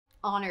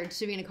honored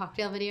to be in a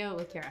cocktail video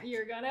with Kira.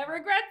 You're gonna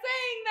regret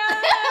saying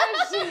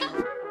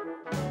that!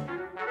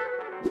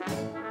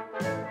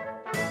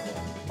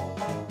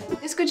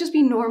 This could just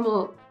be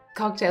normal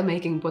cocktail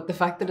making, but the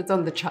fact that it's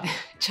on the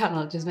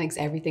channel just makes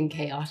everything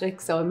chaotic,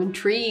 so I'm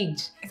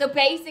intrigued. So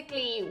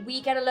basically,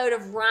 we get a load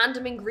of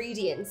random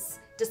ingredients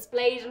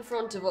displayed in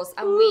front of us,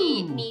 and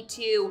we need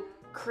to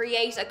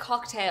create a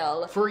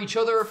cocktail For each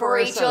other or for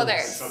each other.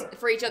 ourselves?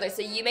 For each other.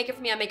 So you make it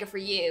for me, I make it for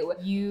you.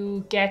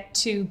 You get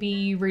to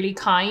be really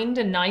kind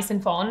and nice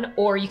and fun,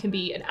 or you can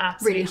be an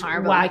absolute Really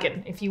horrible.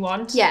 wagon if you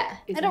want. Yeah,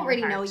 Is I in don't your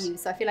really know heart. you,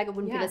 so I feel like it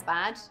wouldn't feel Yeah. as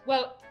bad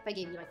Well, if I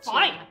gave you like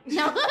fine.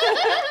 No.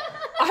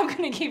 I'm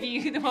gonna give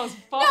you the most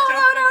fucked No,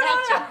 up no,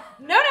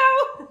 concoction.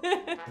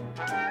 No.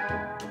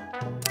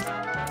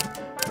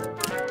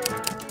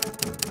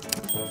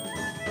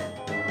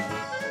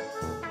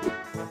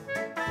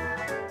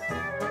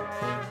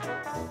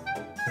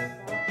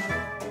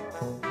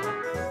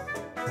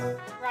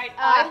 Right,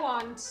 I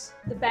want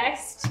the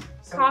best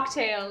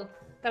cocktail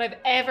that I've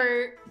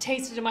ever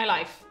tasted in my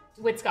life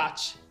with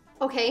scotch.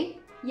 Okay,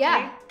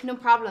 yeah, no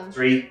problem.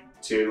 3,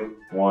 2,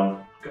 1,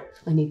 go.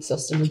 I need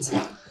sustenance.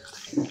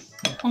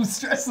 I'm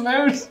stressing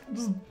out.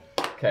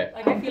 Okay.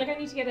 Like, I feel like I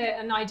need to get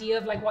an idea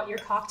of like what your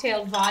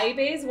cocktail vibe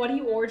is. What are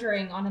you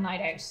ordering on a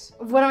night out?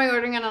 What am I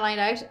ordering on a night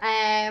out?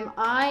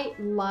 I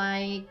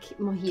like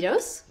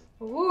mojitos.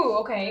 Ooh,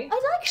 okay. I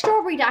like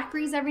strawberry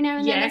daiquiris every now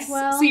and then Yes. as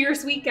well. So you're a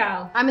sweet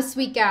gal. I'm a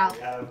sweet gal. We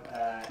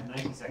have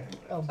 90 seconds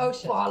left. Oh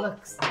shit.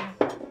 Bollocks.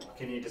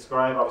 Can you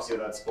describe, obviously,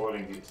 without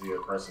spoiling to the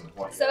other person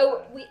what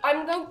So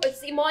I'm going to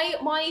see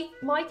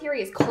my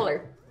theory is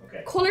colour.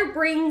 Okay. Colour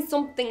brings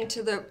something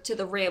to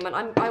the room, and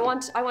I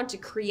want to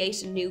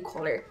create a new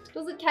colour.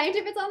 Does it count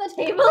if it's on the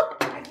table?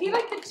 I feel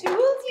like the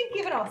tools you've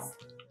given us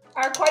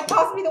are quite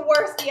possibly the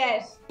worst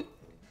yet.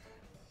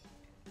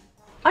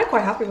 I'm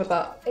quite happy with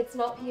that. It's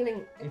not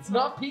peeling. It's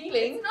not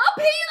peeling. It's not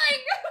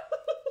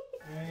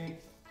peeling!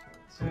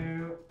 3,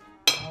 2,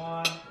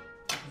 1,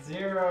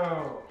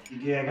 0.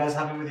 Yeah, guys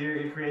happy with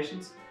your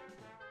creations?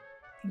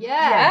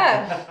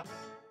 Yeah.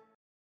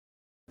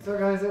 So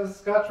guys, it was a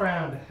Scotch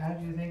round. How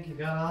do you think you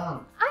got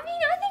on? I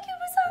mean, I think it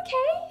was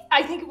okay.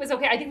 I think it was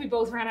okay. I think we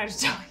both ran out of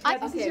time.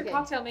 This is okay, your okay.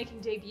 cocktail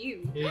making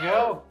debut. Here you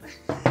go.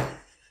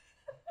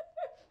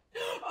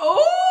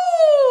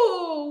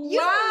 Oh! You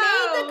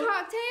made the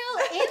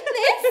cocktail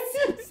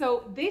in this?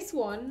 So this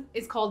one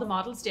is called the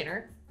Model's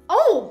Dinner.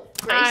 Oh,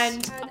 great.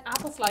 And an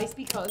apple slice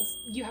because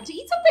you have to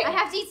eat something. I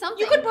have to eat something.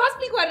 You could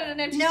possibly go out on an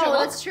empty No, stomach.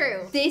 that's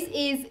true. This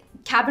is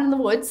Cabin in the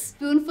Woods,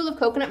 spoonful of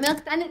coconut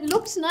milk, and it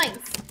looked nice.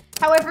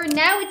 However,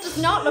 now it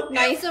does not look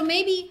nice, so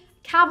maybe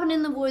Cabin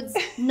in the Woods,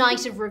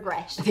 Night of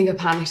Regret. I think I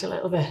panicked a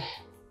little bit.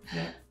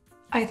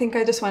 I think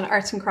I just went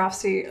arts and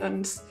craftsy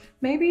and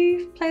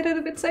maybe played it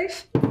a bit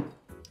safe.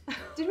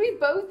 Did we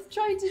both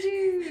try to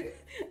do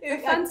a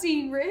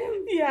fancy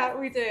rim? Yeah,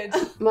 we did.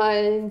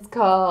 Mine's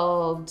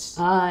called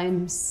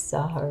I'm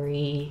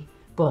Sorry,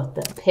 but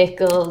the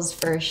pickles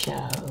for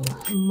show.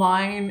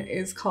 Mine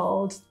is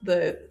called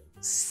the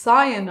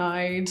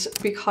cyanide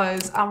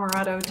because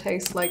amaretto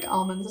tastes like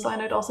almonds.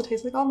 Cyanide also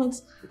tastes like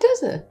almonds.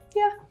 Does it?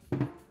 Yeah.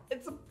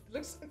 It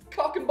looks like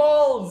cock and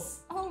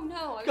balls. Oh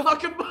no!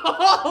 Cock and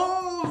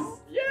balls.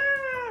 Yeah.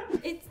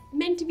 It's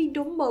meant to be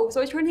Dumbo, so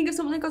I was trying to think of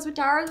something that goes with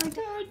Dara, like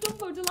Dara,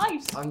 Dumbo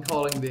Delight. I'm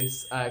calling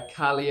this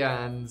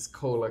Calian's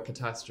Cola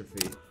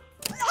Catastrophe.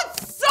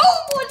 That's so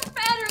much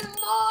better than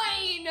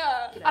mine!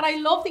 And I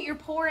love that you're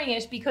pouring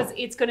it because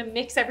it's going to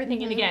mix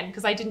everything in again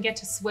because I didn't get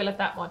to swill it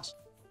that much.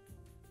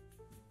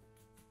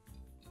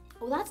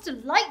 Oh, that's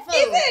delightful.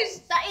 Is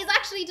it? That is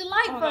actually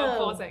delightful. Oh no,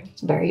 pausing.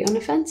 It's very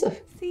unoffensive.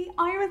 See,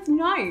 I was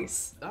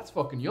nice. That's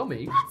fucking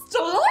yummy. It's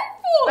delightful!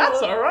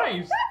 That's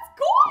alright.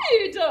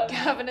 good!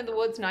 Cabin in the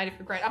Woods, Night of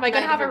Regret. Am I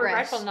going to Night of have a Regret.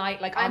 regretful night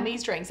like on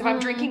these drinks if I'm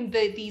drinking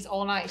these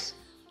all night?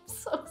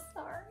 So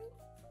sorry.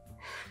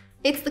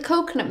 It's the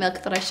coconut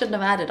milk that I shouldn't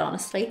have added,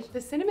 honestly. The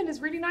cinnamon is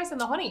really nice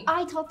and the honey.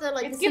 I thought that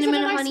like It the gives it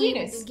cinnamon a and nice honey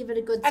sweetness. would give it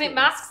a good And it sweetness.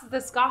 masks the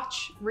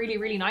scotch really,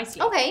 really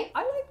nicely. Okay.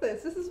 I like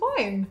this. This is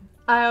fine.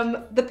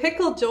 The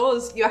pickle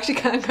jaws, you actually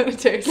can't kind of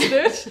taste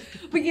it.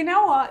 But you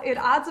know what? It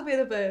adds a bit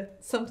of a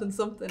something.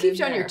 Keeps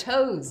you on there. your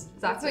toes.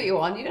 That's what you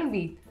want. You don't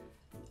be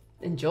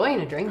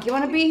enjoying a drink. You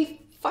want to be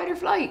fight or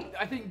flight.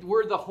 I think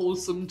we're the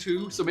wholesome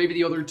two, so maybe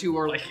the other two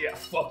are like, yeah,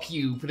 fuck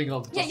you, putting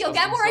all the Yeah, you'll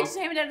get more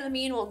disgusting entertainment out of the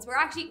mean ones.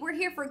 We're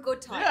here for a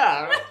good time.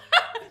 stuff.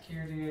 Yeah.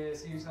 Kira, do you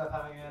see yourself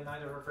having a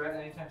night of regret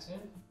anytime soon?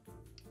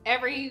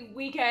 Every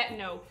weekend,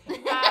 no.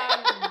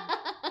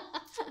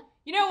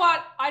 You know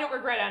what? I don't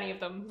regret any of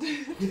them. Do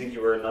you think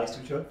you were nice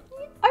to each other?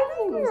 I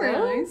think we were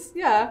nice.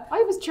 Yeah.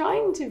 I was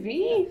trying to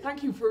be.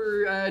 Thank you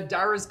for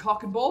Dara's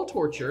cock and ball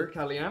torture,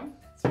 Calliam.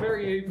 It's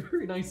very,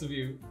 very nice of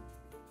you.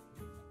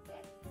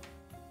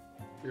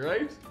 You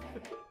right?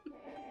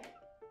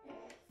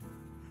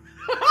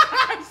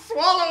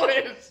 Swallow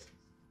it!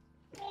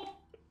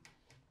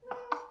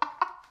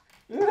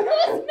 It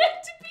was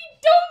meant to be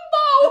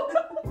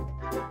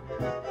Dumbo!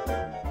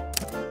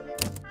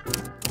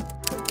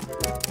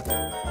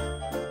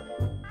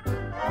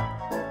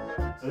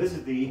 So this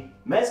is the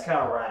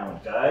mezcal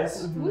round,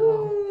 guys.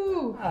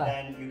 Woo!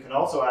 And you can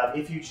also add,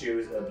 if you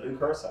choose, a blue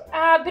curacao.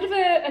 A bit of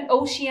an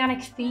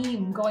oceanic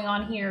theme going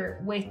on here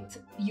with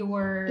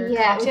your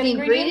Yeah, with cocktail the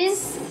ingredients.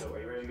 So are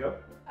you ready to go?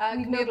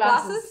 No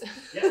glasses.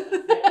 Yeah.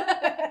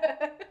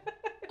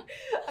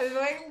 I was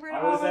waiting for a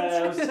I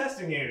moment. was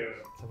testing you.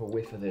 Let's have a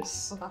whiff of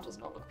this. Oh, that does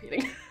not look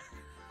appealing.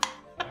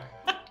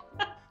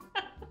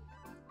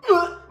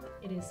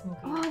 It is smoky.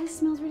 Oh, this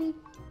smells really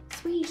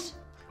sweet.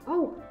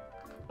 Oh,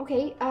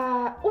 okay.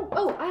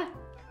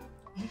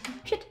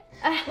 Shit.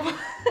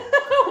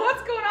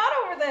 What's going on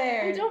over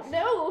there? I don't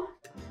know.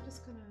 I'm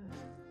just gonna.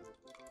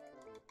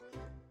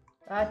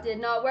 That did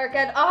not work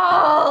at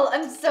all.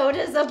 I'm so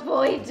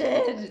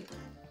disappointed.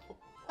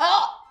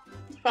 Oh,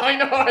 I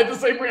know, I had the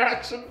same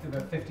reaction.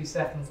 About 50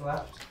 seconds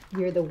left.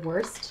 You're the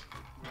worst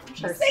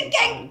person.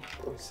 sinking.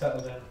 We've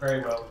settled in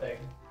very well, Peg.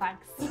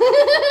 Thanks.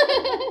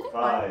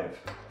 5,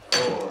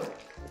 4,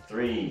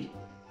 3,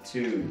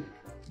 2,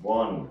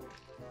 1.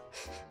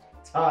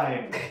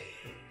 Time.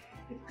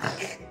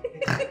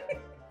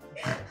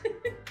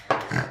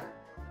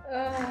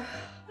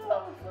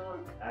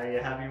 Are you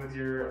happy with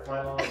your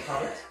final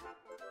product?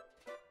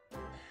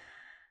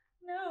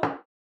 No.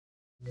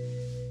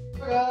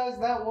 So guys,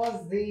 that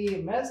was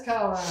the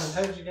mezcal round.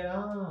 How did you get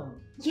on?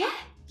 Yeah,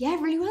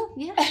 really well.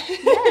 Yeah.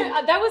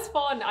 That was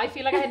fun. I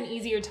feel like I had an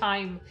easier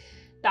time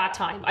that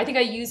time. I think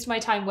I used my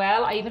time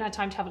well. I even had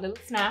time to have a little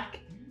snack.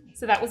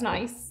 So that was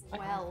nice.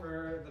 Well.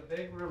 For the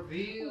big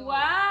reveal.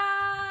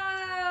 Wow.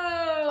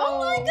 Oh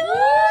my god! I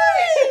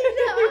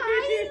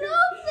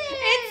love it.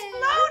 It's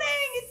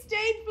floating! It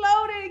stayed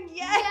floating!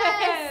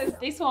 Yes!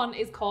 This one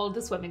is called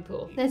the swimming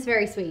pool. That's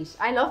very sweet.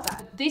 I love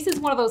that. This is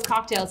one of those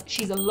cocktails.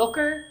 She's a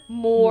looker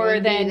more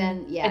Maybe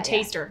than yeah, a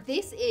taster.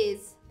 This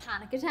is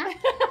panic attack.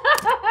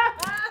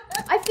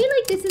 I feel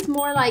like this is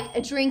more like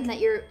a drink that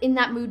you're in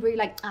that mood where you're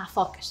like, ah,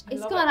 fuck it.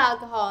 It's love got it.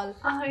 alcohol.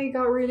 I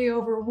got really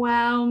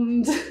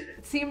overwhelmed.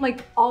 It seemed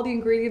like all the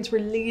ingredients were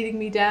leading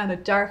me down a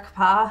dark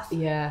path.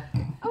 Yeah.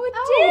 Oh, it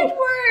did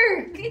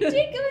work. It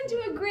did go into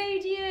a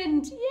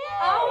gradient. Yay.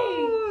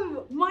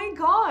 Oh my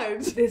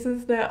god! This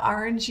is the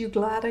orange. You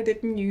glad I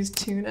didn't use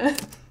tuna?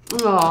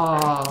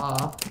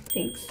 Aww.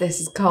 Thanks. This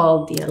is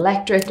called the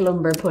electric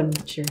lumber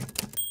puncher.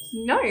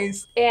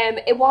 Nice.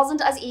 It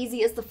wasn't as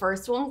easy as the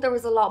first one. There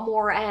was a lot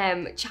more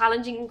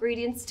challenging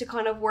ingredients to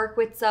kind of work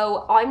with,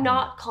 so I'm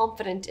not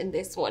confident in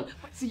this one.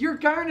 So you're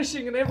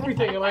garnishing and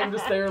everything, and I'm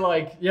just there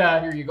like,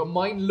 yeah, here you go.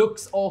 Mine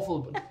looks awful,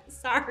 but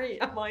Sorry,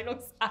 mine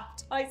looks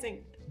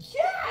appetizing.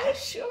 yeah,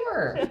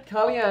 sure.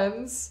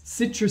 Calian's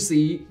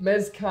citrusy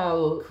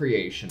mezcal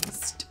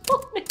creations.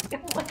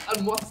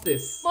 And what's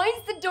this?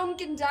 Mine's the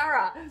Dunkin'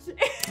 Dara.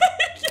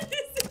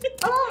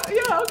 Oh,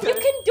 yeah, okay. You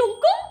can dunk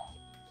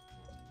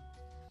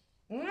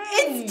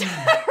It's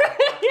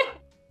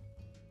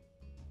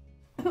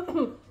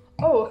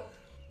Oh,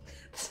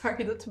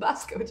 sorry, the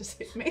Tabasco just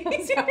hit me.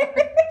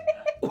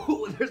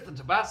 Oh, there's the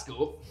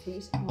Tabasco.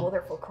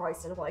 Motherful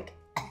Christ, and I'm like,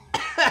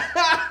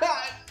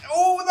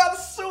 Oh,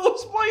 that's so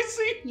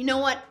spicy. You know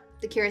what?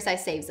 The curacao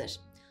saves it.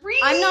 Really?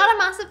 I'm not a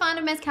massive fan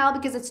of mezcal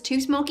because it's too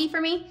smoky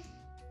for me.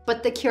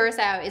 But the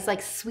curacao is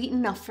like sweet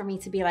enough for me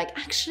to be like,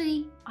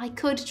 actually, I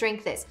could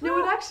drink this. No,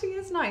 it actually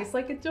is nice.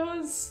 Like it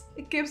does,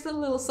 it gives it a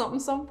little something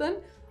something.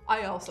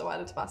 I also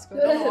added Tabasco. I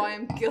don't know why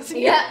I'm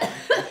guilty. Yeah.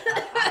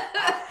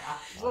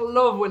 I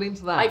love went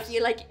into that. I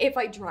feel like if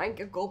I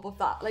drank a gulp of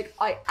that, like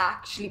I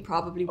actually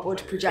probably would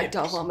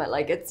projectile vomit.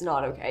 Like it's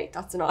not okay.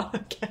 That's not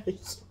okay.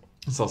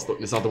 It's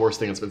not the worst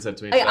thing that's been said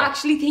to me. I today.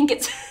 actually think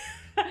it's.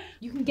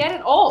 You can get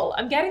it all.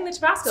 I'm getting the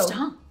Tabasco.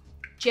 Stop.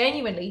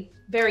 Genuinely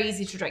very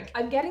easy to drink.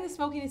 I'm getting the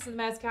smokiness of the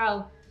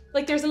mezcal.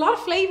 Like there's a lot of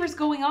flavors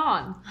going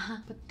on,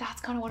 but that's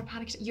kind of what a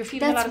panic. You're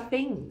feeling a That's- lot of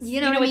things. you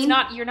know what I it's mean?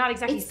 not. You're not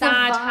exactly It's the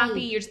sad, vibe.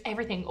 happy. You're just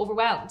everything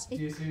overwhelmed. Do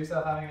you see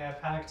yourself having a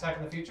panic attack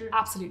in the future?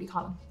 Absolutely,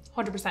 Colin.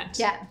 100%.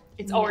 Yeah.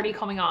 It's already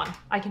coming on.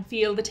 I can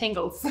feel the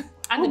tingles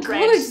and the Oh,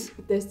 dread.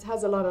 good. This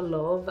has a lot of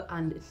love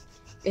and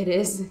it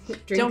is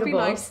drinkable. Don't be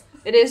nice.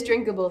 It is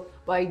drinkable,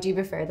 but I do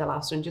prefer the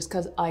last one just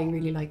because I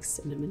really like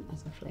cinnamon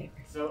as a flavour.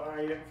 So are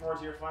you looking forward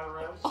to your final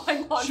round?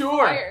 I'm on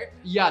Sure. fire.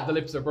 Yeah, the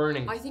lips are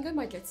burning. I think I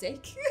might get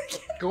sick.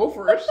 Go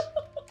for it.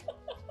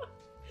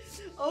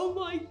 Oh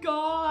my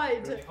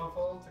god. Really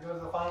hopeful to go to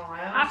the final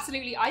round?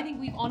 Absolutely. I think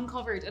we've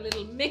uncovered a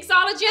little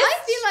mixologist. I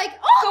feel like,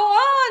 oh, Go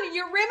on,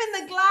 you're rimming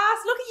the glass.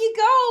 Look at you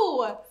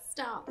go.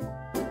 stop.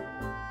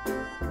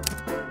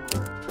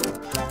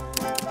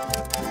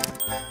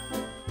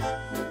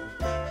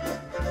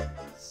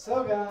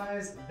 So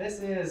guys, this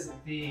is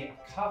the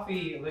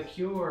coffee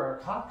liqueur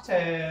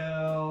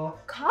cocktail.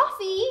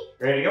 Coffee?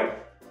 Ready to go?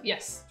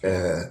 Yes.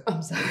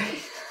 I'm sorry.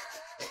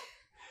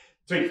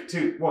 3,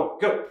 2, 1,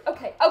 go.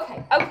 Okay.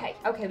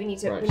 We need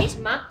to Right.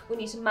 map. We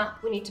need to map.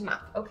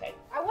 Okay.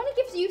 I want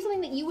to give you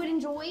something that you would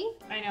enjoy,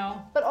 I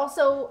know. but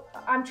also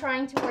I'm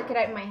trying to work it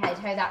out in my head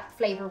how that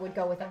flavor would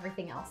go with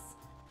everything else.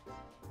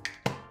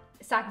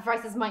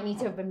 Sacrifices might need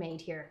to have been made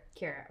here,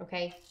 Kira,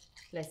 okay?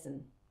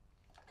 Listen.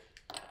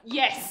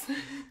 Yes.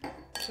 I'm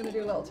gonna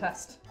do a little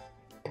test.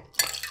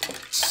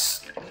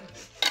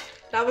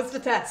 That was the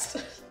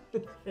test.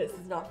 This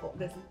is not fun.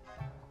 This is...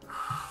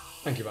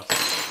 Thank you,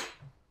 Beth.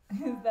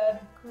 Is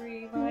that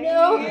cream right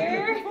No,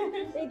 here?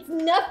 it's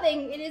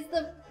nothing. It is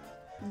the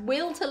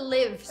will to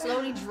live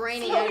slowly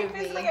draining out of me.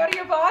 Fizzling out of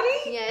your body?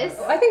 Yes.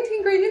 I think the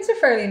ingredients are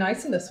fairly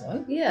nice in this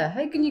one. Yeah,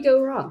 how can you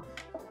go wrong?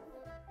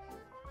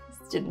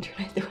 This didn't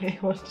turn out the way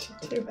I wanted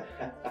it to. Do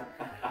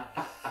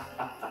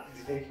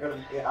you think you're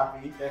gonna be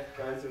happy,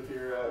 guys, with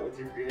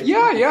your creation?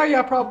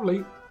 Yeah,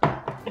 probably.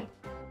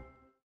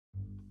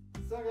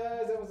 So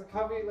guys, that was a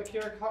coffee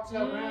liqueur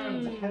cocktail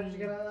round. How did you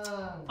get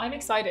on? I'm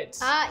excited.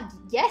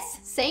 Yes,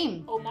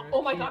 same.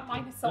 Oh my god,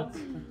 mine is so...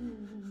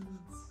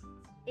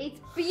 It's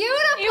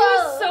beautiful. It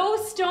was so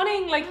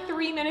stunning like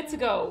 3 minutes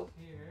ago.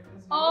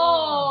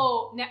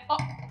 Oh,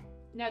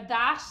 now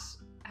that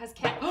has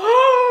kept...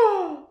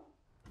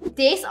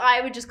 This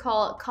I would just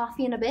call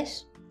coffee in a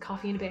bit.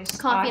 Coffee in a bit.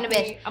 Coffee in a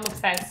bit. I'm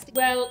obsessed.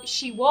 Well,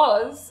 she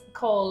was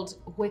called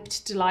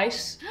Whipped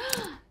Delight,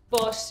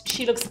 but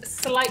she looks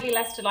slightly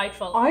less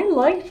delightful. I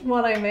liked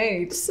what I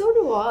made. So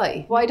do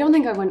I. Well, I don't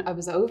think I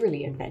was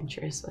overly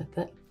adventurous with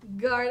it.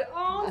 God,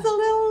 oh, it's a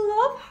little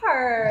love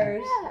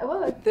heart. Yeah, it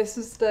was. This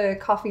is the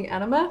coffee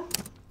enema.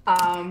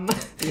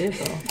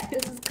 Beautiful.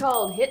 This is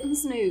called hit and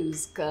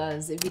snooze,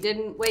 because if you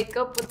didn't wake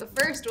up with the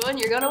first one,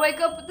 you're gonna wake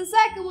up with the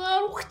second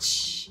one.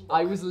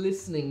 I was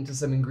listening to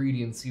some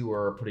ingredients you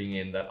were putting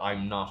in that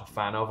I'm not a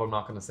fan of. I'm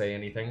not going to say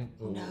anything.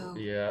 No.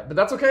 Yeah, but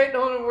that's okay.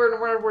 No,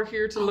 we're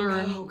here to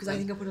learn. No, because I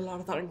think I put a lot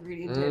of that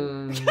ingredient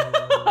in.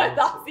 Mm.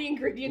 That's the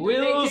ingredient.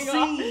 We'll making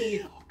up. see.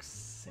 Fuck's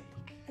sake.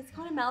 It's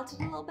kind of melted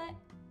a little bit.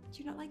 Do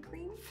you not like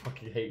cream?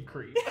 Fucking hate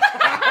cream.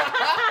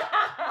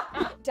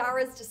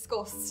 Dara's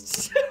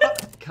disgust.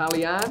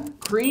 Cayenne,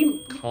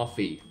 cream,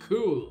 coffee.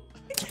 Cool.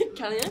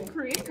 Cayenne,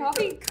 cream,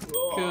 coffee.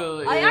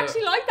 Cool. I yeah.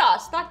 actually like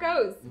that. That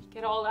goes.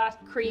 Get all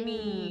that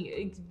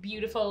creamy,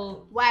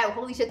 beautiful... Wow,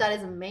 holy shit, that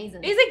is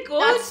amazing. Is it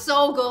good? That's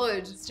so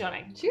good.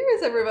 Stunning.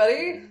 Cheers,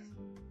 everybody.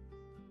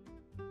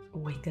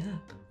 Wake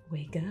up,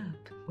 wake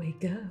up,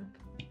 wake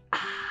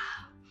up.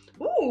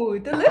 Ooh,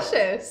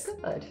 delicious.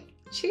 Good.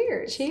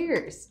 Cheers.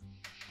 Cheers.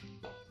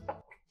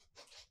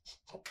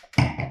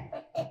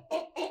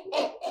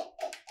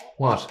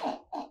 What?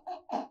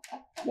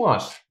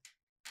 What?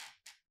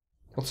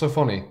 What's so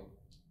funny?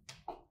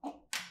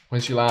 Why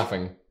is she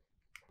laughing?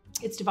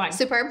 It's divine.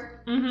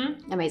 Superb.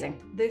 Mm-hmm.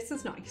 Amazing. This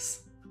is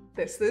nice.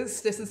 This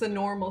is a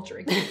normal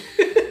drink.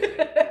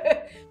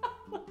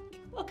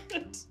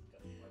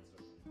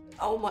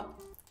 Oh my.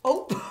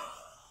 Oh.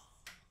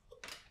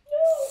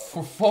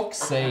 For fuck's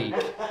sake.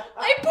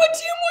 I put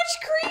too much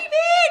cream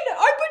in!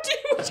 I put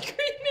too much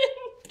cream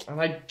in!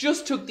 And I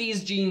just took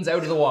these jeans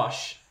out of the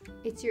wash.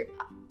 It's your...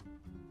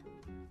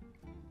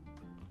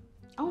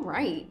 All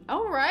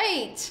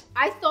right.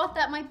 I thought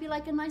that might be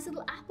like a nice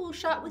little apple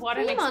shot with What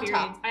an cream on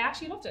experience. top. I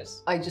actually loved it.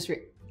 I just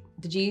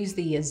did you use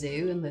the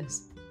yazoo in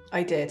this?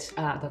 I did.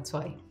 Ah, that's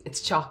why.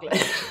 It's chocolate.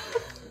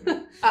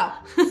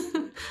 Oh.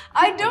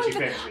 I Which don't. you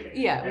famously hate.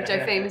 Yeah, which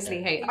I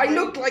famously hate. I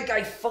look like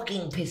I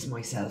fucking pissed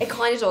myself. It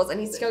kind of does. I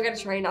need to go get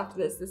a train after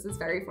this. This is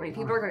very funny.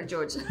 People are going to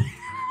judge.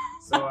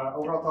 So,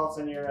 overall thoughts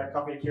on your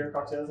coffee liqueur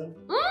cocktails then?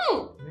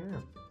 Mm,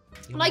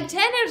 Yeah. like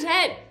 10 out of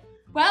 10.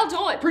 Well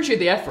done. Appreciate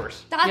the effort.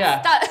 That's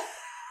yeah.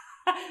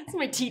 That's what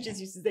my teachers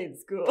used to say in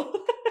school.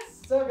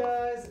 So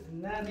guys,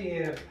 now that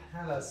you've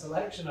had a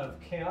selection of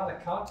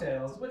chaotic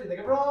cocktails, what do you think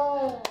of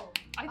roll?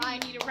 I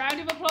think we need a round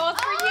of applause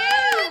for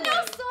Oh, you!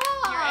 no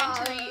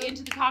sauce. Your entry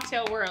into the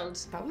cocktail world.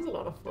 That was a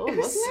lot of fun, It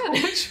was wasn't so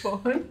it? much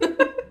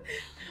fun.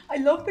 I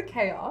love the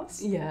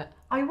chaos. Yeah,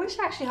 I wish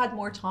I actually had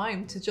more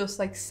time to just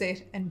like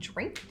sit and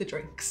drink the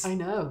drinks. I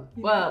know.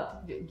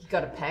 Well, you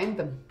gotta pound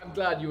them. I'm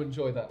glad you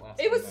enjoyed that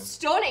last It was time.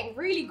 stunning,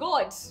 really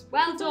good.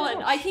 Well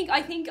done. I think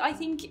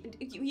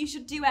you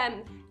should do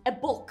a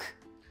book.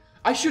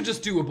 I should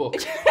just do a book.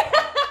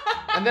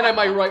 And then I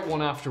might write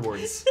one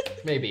afterwards.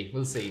 Maybe.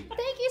 We'll see.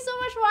 Thank you so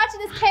much for watching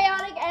this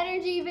chaotic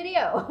energy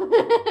video.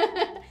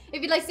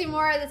 If you'd like to see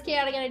more of this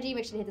chaotic energy,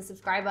 make sure to hit the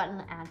subscribe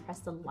button and press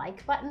the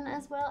like button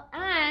as well.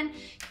 And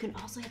you can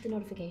also hit the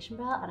notification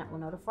bell and it will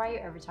notify you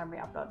every time we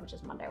upload, which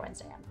is Monday,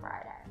 Wednesday, and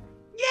Friday.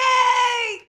 Yay!